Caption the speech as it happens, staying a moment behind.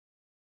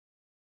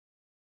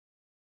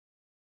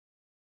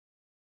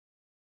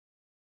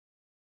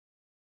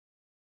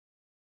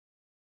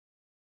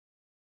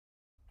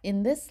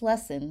In this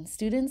lesson,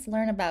 students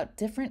learn about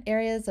different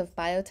areas of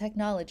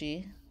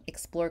biotechnology,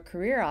 explore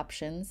career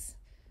options,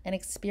 and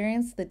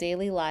experience the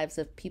daily lives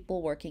of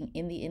people working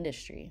in the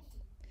industry.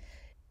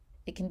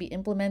 It can be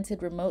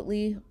implemented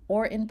remotely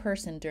or in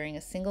person during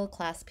a single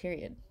class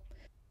period.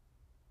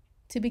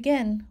 To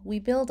begin, we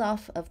build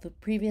off of the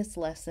previous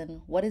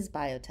lesson, What is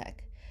Biotech?,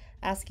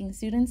 asking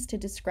students to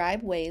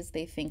describe ways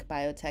they think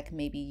biotech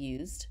may be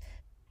used,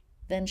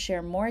 then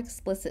share more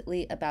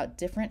explicitly about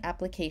different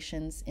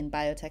applications in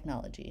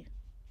biotechnology.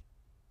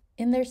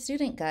 In their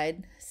student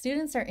guide,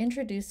 students are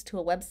introduced to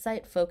a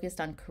website focused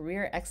on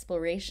career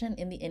exploration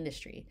in the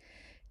industry.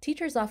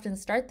 Teachers often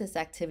start this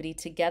activity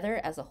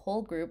together as a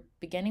whole group,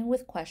 beginning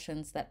with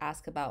questions that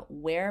ask about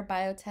where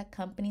biotech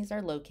companies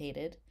are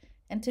located,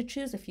 and to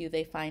choose a few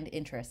they find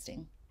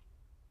interesting.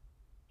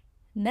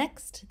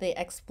 Next, they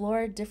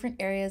explore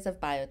different areas of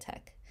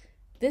biotech.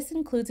 This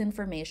includes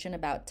information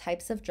about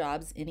types of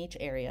jobs in each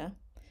area,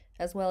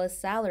 as well as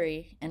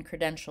salary and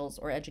credentials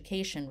or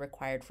education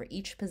required for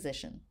each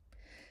position.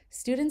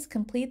 Students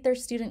complete their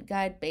student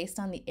guide based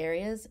on the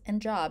areas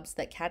and jobs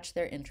that catch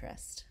their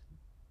interest.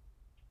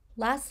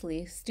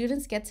 Lastly,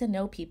 students get to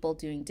know people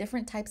doing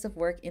different types of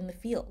work in the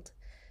field.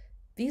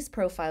 These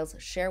profiles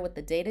share what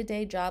the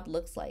day-to-day job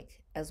looks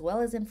like, as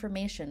well as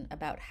information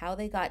about how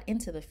they got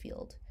into the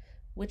field,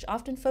 which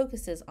often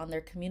focuses on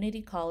their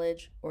community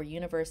college or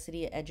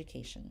university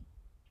education.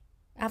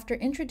 After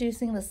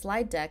introducing the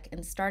slide deck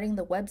and starting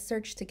the web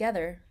search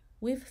together,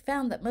 we've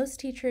found that most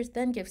teachers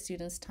then give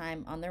students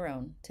time on their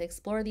own to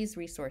explore these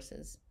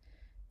resources.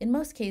 In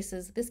most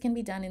cases, this can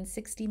be done in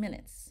 60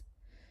 minutes.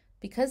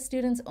 Because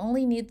students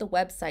only need the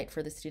website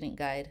for the student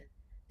guide,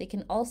 they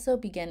can also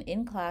begin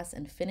in class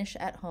and finish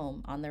at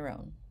home on their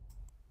own.